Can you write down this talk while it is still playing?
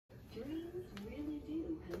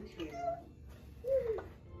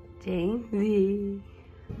Jamesy.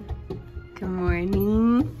 Good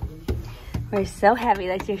morning. We're so happy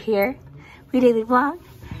that you're here. We daily vlog.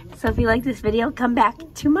 So if you like this video, come back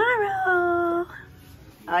tomorrow. Oh,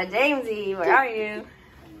 Jamesy, where are you?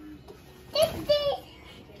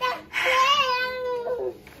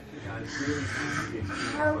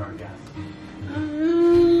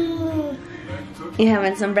 You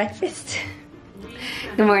having some breakfast?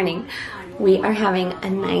 Good morning. We are having a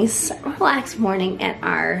nice, relaxed morning at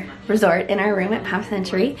our resort in our room at Pop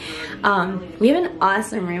Century. We have an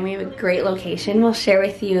awesome room. We have a great location. We'll share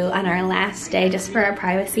with you on our last day just for our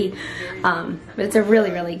privacy. But it's a really,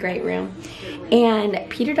 really great room. And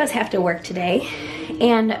Peter does have to work today.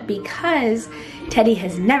 And because Teddy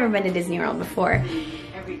has never been to Disney World before,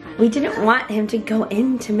 we didn't want him to go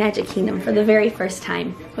into Magic Kingdom for the very first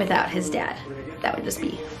time without his dad. That would just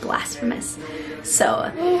be blasphemous.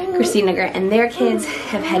 So Christina and their kids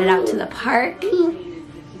have headed out to the park.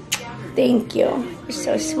 Thank you. You're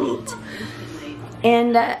so sweet.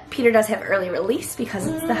 And Peter does have early release because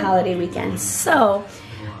it's the holiday weekend. So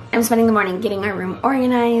I'm spending the morning getting our room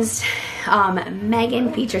organized.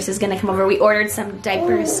 Megan Features is going to come over. We ordered some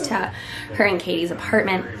diapers to her and Katie's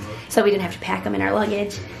apartment so we didn't have to pack them in our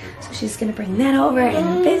luggage. So she's going to bring that over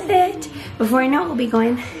and visit. Before I know it, we'll be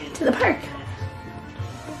going to the park.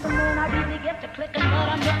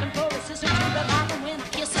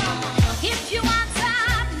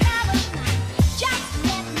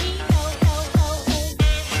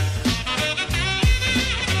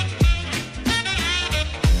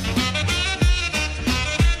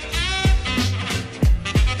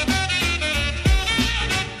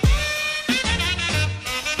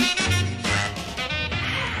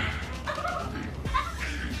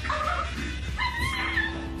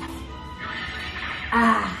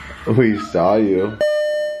 We saw you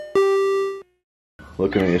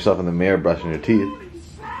looking at yourself in the mirror, brushing your teeth.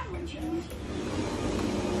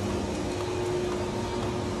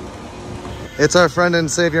 It's our friend and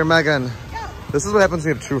savior, Megan. This is what happens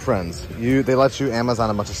when you have true friends. They let you Amazon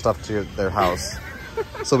a bunch of stuff to their house,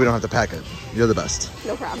 so we don't have to pack it. You're the best.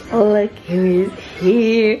 No problem. Oh, look who is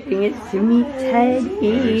here. It's me,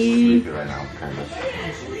 Teddy. Right now, kind of.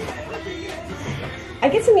 I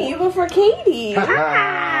get to meet you before Katie.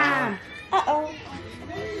 Ah! Uh-oh.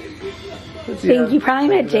 I think you probably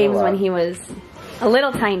met James when he was a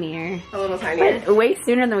little tinier. A little tinier. But way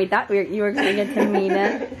sooner than we thought you were going to get to meet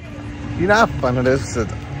him. You know how fun it is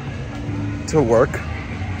to work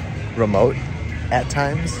remote at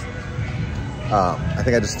times? I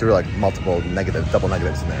think I just threw like multiple double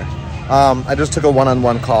negatives in there. I just took a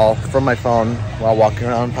one-on-one call from my phone while walking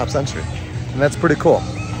around Pop Century. And that's pretty cool.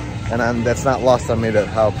 And that's not lost on me that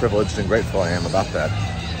how privileged and grateful I am about that.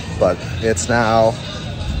 But it's now,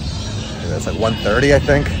 it's like 1:30, I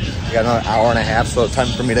think. I got another hour and a half, so it's time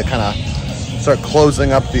for me to kind of start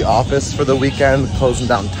closing up the office for the weekend, closing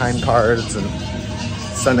down time cards and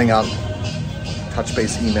sending out touch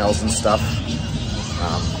base emails and stuff.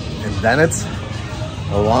 And then it's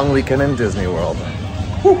a long weekend in Disney World.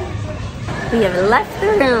 Whew. We have left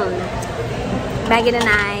the room. Megan and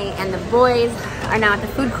I and the boys are now at the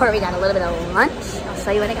food court. We got a little bit of lunch. I'll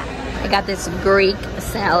show you what I got. I got this Greek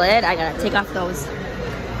salad. I gotta take off those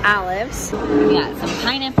olives. We got some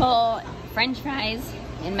pineapple, French fries,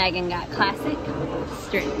 and Megan got classic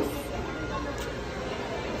strips.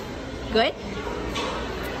 Good?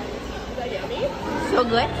 So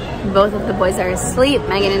good. Both of the boys are asleep.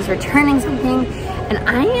 Megan is returning something, and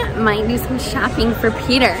I might do some shopping for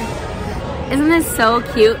Peter. Isn't this so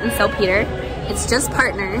cute and so Peter? It's just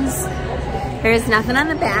partners. There's nothing on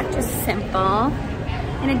the back, just simple.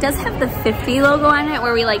 And it does have the 50 logo on it,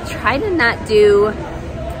 where we like try to not do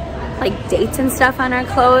like dates and stuff on our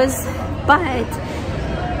clothes, but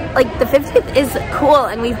like the 50th is cool,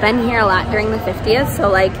 and we've been here a lot during the 50th, so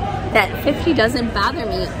like that 50 doesn't bother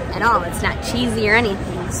me at all. It's not cheesy or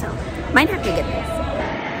anything, so might have to get this.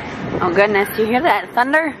 Oh goodness, do you hear that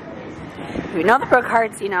thunder? You know the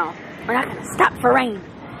Brookharts, you know, we're not gonna stop for rain.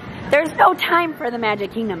 There's no time for the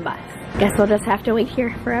Magic Kingdom bus. Guess we'll just have to wait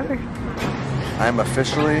here forever. I'm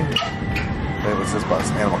officially, wait, what's this bus?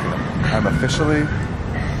 Animal Kingdom. I'm officially,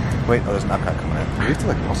 wait, oh, there's an Epcot coming in. We have to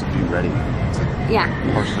like also be ready to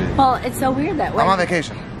partially. Well, it's so weird that I'm on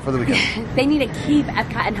vacation for the weekend. They need to keep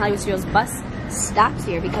Epcot and Hollywood Studios bus stops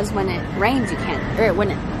here, because when it rains you can't, or when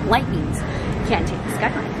it lightnings, you can't take the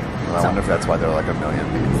Skyline. Well, I wonder if that's why they're like a million,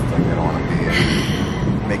 because like, they don't want to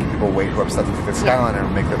be making people wait who are upset to take the Skyline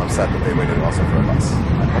and make them upset that they waited also for a bus.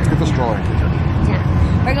 Let's get the stroller and kids ready.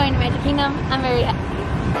 Yeah, we're going to Magic Kingdom. I'm very happy.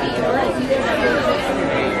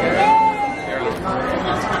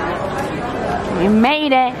 We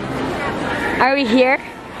made it. Are we here?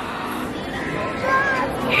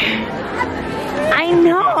 I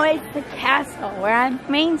know, it's the castle. We're on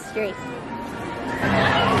Main Street.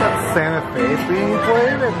 That Santa Fe being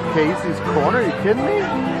played at Casey's Corner? Are you kidding me?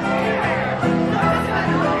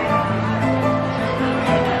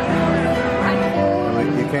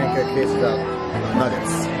 You can't get Casey without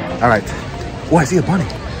nuggets. All right. Oh, I see a bunny.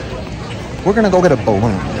 We're gonna go get a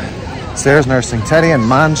balloon. Sarah's nursing Teddy and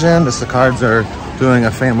Manjin. The Sicards are doing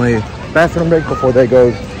a family bathroom break before they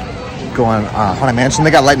go on Haunted Mansion.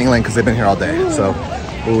 They got Lightning Lane because they've been here all day. So,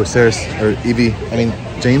 ooh, Sarah's, or Evie,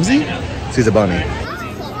 Jamesy sees a bunny.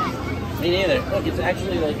 Me neither. Look, it's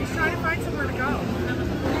actually like... He's trying to find somewhere to go.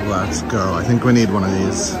 Let's go. I think we need one of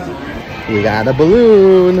these. We got a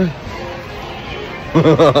balloon.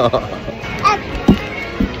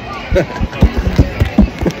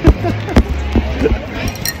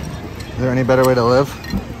 Is there any better way to live?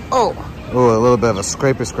 Oh, a little bit of a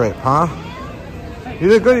scrape, huh? You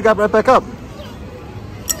did good. You got right back up.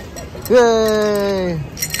 Yay!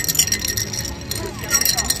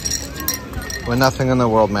 When nothing in the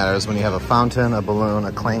world matters, when you have a fountain, a balloon,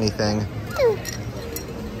 a clangy thing,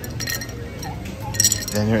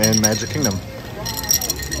 then you're in Magic Kingdom.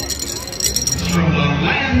 From the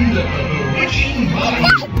land of the bewitching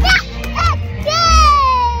vines.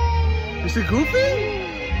 You see Goofy?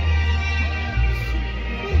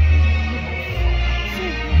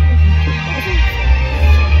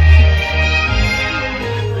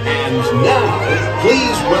 And now,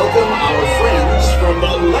 please welcome our friends from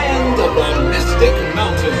the land of the Mystic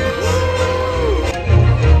Mountains.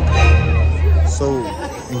 So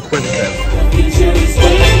inquisitive.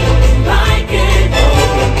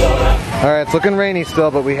 All right, it's looking rainy still,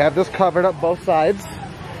 but we have this covered up both sides.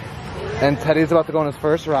 And Teddy's about to go on his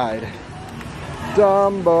first ride.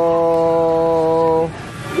 Dumbo.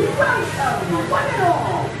 Welcome, one and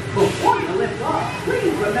all! Before you lift off,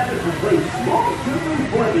 please remember to place small children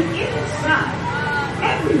for the inside.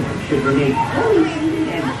 Everyone should remain fully seated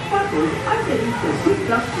and buckled underneath the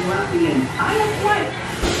seatbelt throughout the entire flight.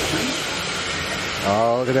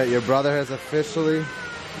 Oh, look at that. Your brother has officially...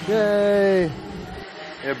 Yay!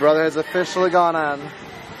 Your brother has officially gone on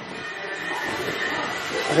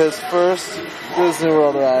his first Disney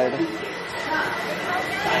World ride.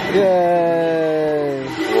 Yay!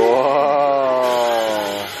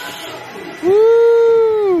 Whoa!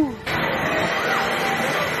 Woo!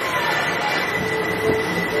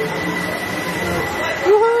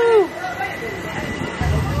 Woohoo!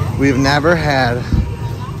 We've never had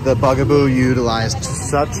the Bugaboo utilized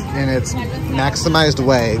such in its maximized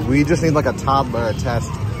way. We just need like a toddler attached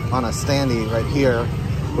on a standee right here.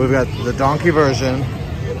 We've got the donkey version.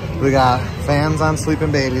 We got fans on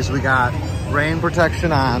sleeping babies. We got rain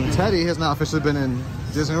protection on. Teddy has now officially been in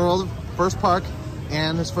Disney World first park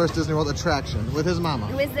and his first Disney World attraction with his mama.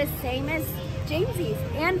 It was the same as Jamesy's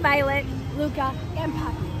and Violet, Luca, and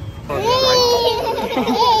Poppy.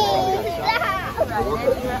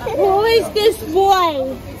 Who is this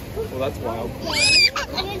boy? Well, that's wild.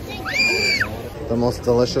 The most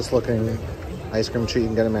delicious looking ice cream treat you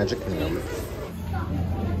can get in Magic Kingdom.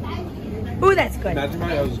 Ooh, that's good. Imagine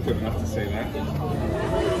my I was good enough to say that.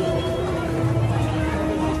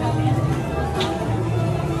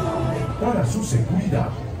 Para su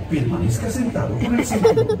seguridad, permanezca sentado con el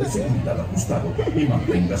cinturón de seguridad ajustado y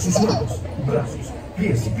mantenga sus manos, brazos,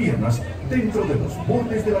 pies y piernas dentro de los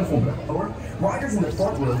bordes de la alfombra. Riders in the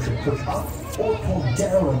front row should push up or pull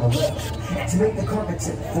down on the left to make the carpet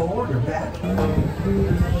sit forward or back.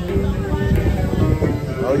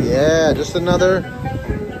 Oh yeah, just another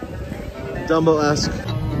Dumbo-esque.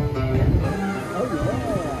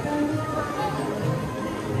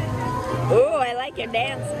 Ooh, I like your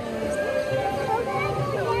dance.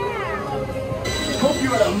 Hope you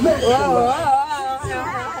had a mess.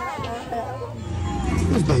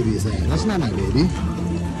 Whose baby is that? That's not my baby.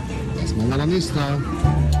 That's my little niece though.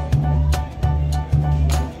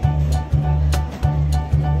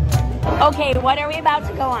 Okay, what are we about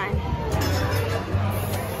to go on?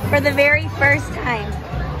 For the very first time.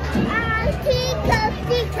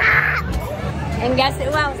 And guess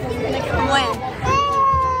who else is gonna come win?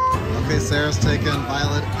 Okay, Sarah's taken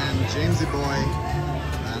Violet and Jamesy Boy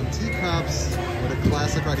on teacups. What a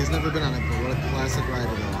classic ride. He's never been on it, but what a classic ride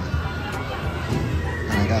to go on.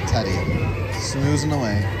 And I got Teddy snoozing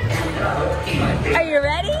away. Are you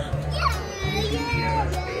ready?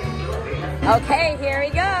 Yeah. Okay, here we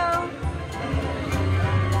go.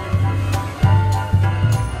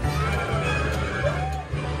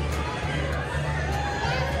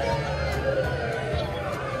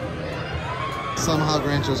 Somehow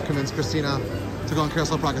Grancho's convinced Christina to go on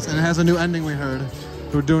Carousel Progress, and it has a new ending we heard.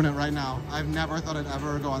 We're doing it right now. I've never thought I'd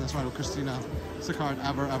ever go on this ride with Christina Sicard,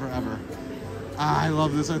 ever. I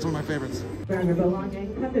love this. It's one of my favorites.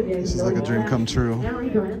 This is like a dream come true. Our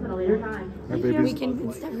babies. We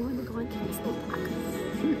convinced everyone to go into this thing.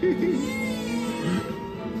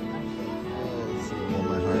 Oh, this will warm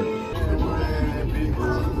my heart.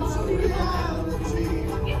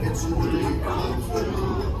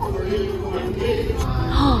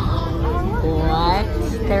 What?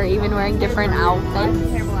 They're even wearing different outfits.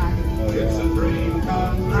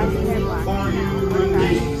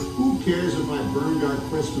 Who cares if I burned our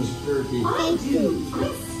Christmas turkey? I do.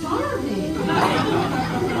 I'm starving.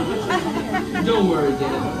 Don't worry,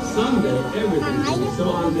 Dad. Someday everything's gonna be so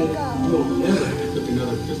hot that you'll never have to cook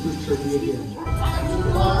another Christmas turkey again.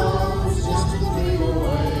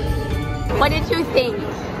 What did you think? I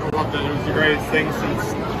loved it. It was the greatest thing since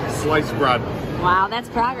sliced bread. Wow, that's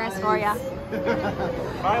progress for you.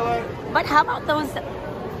 Violet. But how about those,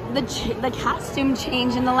 the costume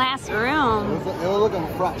change in the last room? It was looking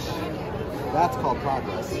fresh. That's called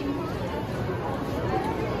progress.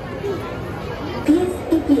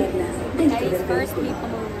 Eddie's first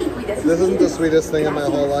Peoplemover. This isn't the sweetest thing in my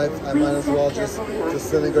whole life. I might as well just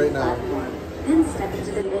disintegrate now.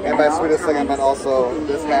 And by sweetest thing, I meant also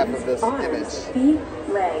this half of this image. Feet,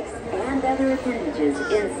 legs, and other appendages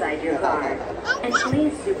inside your car. And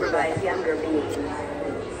please supervise younger beings.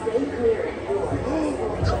 Stay clear and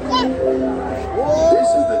This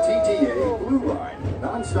is the TTA Blue Line,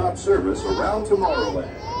 non-stop service around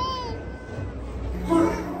Tomorrowland.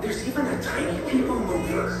 Look, there's even a tiny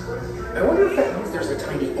Peoplemover. I wonder if that means there's a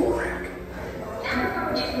tiny ORAC.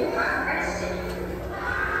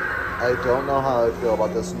 I don't know how I feel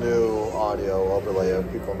about this new audio overlay of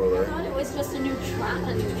Peoplemover. I thought it was just a new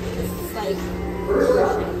trend. It's like...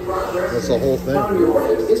 That's the whole thing. On your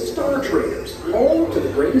right is Star Traders, home to the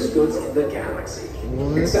greatest goods in the galaxy.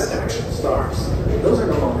 What? Except actual stars. Those are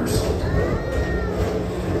no longer sold.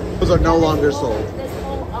 Those are no longer sold. This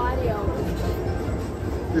whole audio.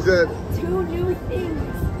 You said... 2 new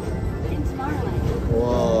things in Tomorrowland.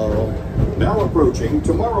 Whoa. Now approaching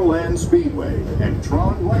Tomorrowland Speedway and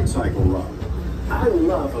Tron Light Cycle Run. I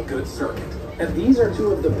love a good circuit. And these are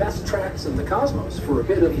 2 of the best tracks in the cosmos for a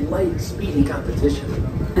bit of light, speedy competition.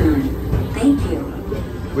 Thank you.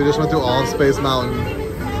 We just went through all of Space Mountain.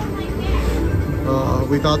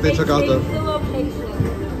 We thought they took out the...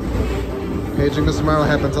 Paging Mr. Morrow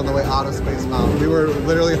happens on the way out of Space Mountain. We were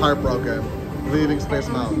literally heartbroken leaving Space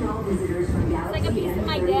Mountain. It's like a piece of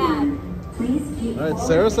my dad. Alright,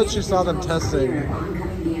 Sarah said she saw them testing.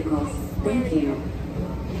 Thank you.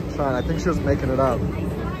 Fine, I think she was making it up.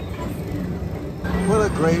 What a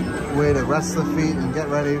great way to rest the feet and get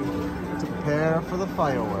ready to prepare for the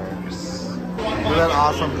fireworks. Look at that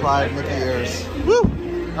awesome Pride Mickey ears. Woo!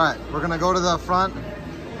 Alright, we're gonna go to the front.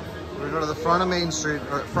 We're gonna go to the front of Main Street,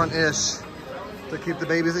 or front-ish, to keep the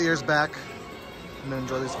baby's ears back and then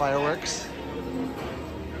enjoy these fireworks.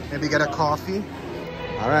 Maybe get a coffee.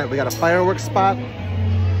 Alright, we got a fireworks spot.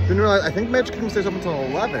 Didn't realize, I think Magic Kingdom stays open until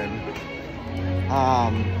 11.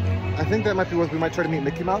 I think that might be worth, we might try to meet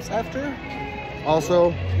Mickey Mouse after.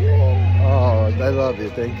 Also, oh, I love you,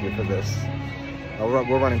 thank you for this.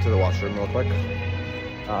 We're running to the washroom real quick.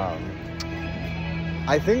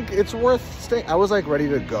 I think it's worth staying. I was like ready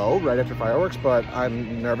to go right after fireworks, but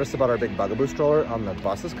I'm nervous about our big bugaboo stroller on the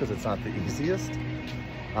buses because it's not the easiest.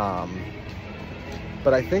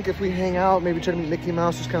 But I think if we hang out, maybe try to meet Mickey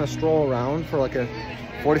Mouse, just kind of stroll around for like a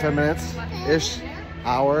 45 minutes-ish,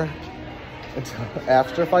 hour until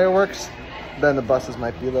after fireworks, then the buses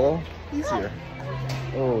might be a little easier.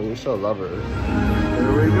 Oh, you're so lover.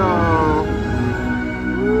 Here we go.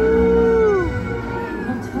 Woo!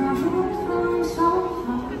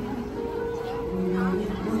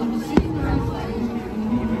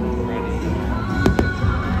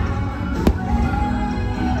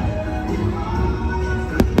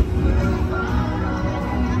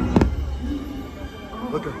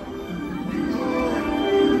 Look at.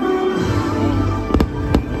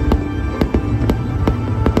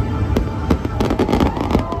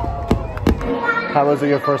 How was it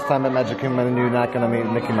your first time at Magic Kingdom and you're not going to meet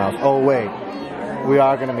Mickey Mouse? Oh, wait. We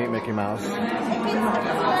are going to meet Mickey Mouse.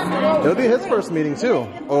 It'll be his first meeting, too.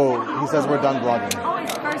 Oh, he says we're done vlogging. Oh,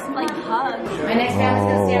 his first, like, hug. My next time is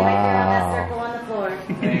going to stand right there on that circle on the floor.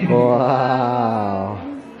 Wow.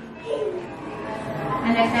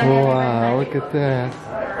 My next time Wow, look at that.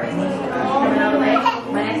 all the way.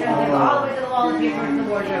 My next time is all the way to the wall and be in front of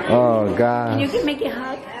the wardrobe. Oh, gosh. You can make it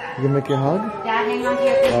hug. You can make your hug? Dad, hang on to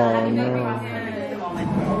your feet. Oh, I'll have you make no. it cross in just a moment.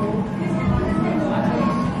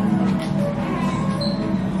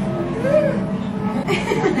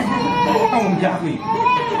 Oh, got me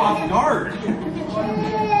off guard.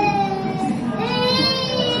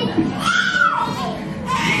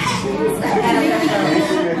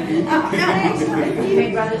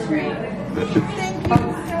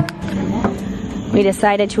 We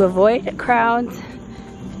decided to avoid crowds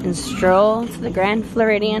and stroll to the Grand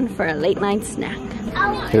Floridian for a late night snack.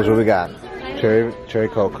 Here's what we got. Cherry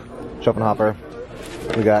Coke, Schopenhauer.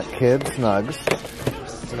 We got Kid Snugs.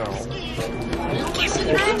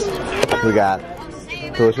 We got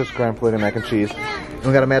delicious Grand Floridian mac and cheese. And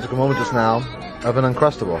we got a magical moment just now of an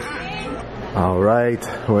Uncrustable. Alright,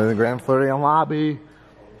 we're in the Grand Floridian lobby.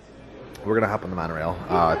 We're gonna hop on the monorail,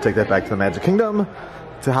 take that back to the Magic Kingdom,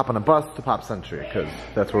 to hop on a bus to Pop Century, because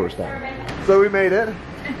that's where we're staying. So we made it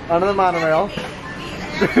onto the monorail.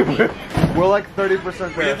 We're like 30% there.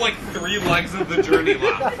 We have like 3 legs of the journey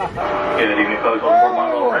left. Good evening, folks. On board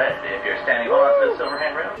Model Red. If you're standing on the silver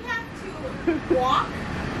handrail. Walk.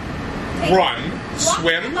 Run,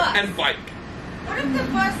 swim, and bike. What if the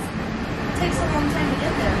bus takes a long time to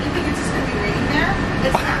get there? You think it's just going to be waiting there?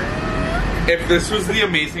 It's not. If this was the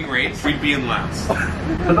Amazing Race, we'd be in last.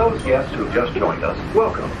 To those guests who just joined us,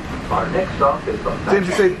 welcome. Our next stop is the James,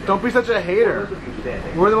 you say, don't be such a hater.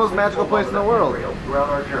 We're the most magical place in the world. Throughout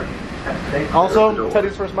our journey. Also,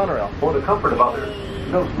 Teddy's first monorail. For the comfort of others,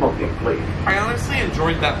 no smoking, please. I honestly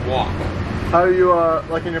enjoyed that walk. How are you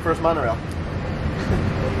liking your first monorail?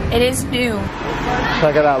 It is new.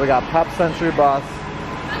 Check it out. We got Pop Century bus.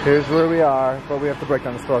 Here's where we are, but we have to break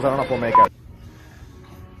down the stores. I don't know if we'll make it.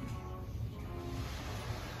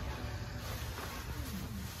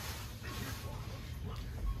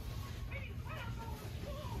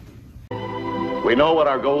 We know what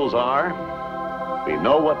our goals are. We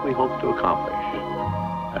know what we hope to accomplish.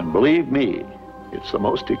 And believe me, it's the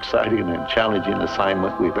most exciting and challenging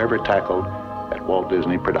assignment we've ever tackled at Walt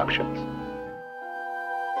Disney Productions.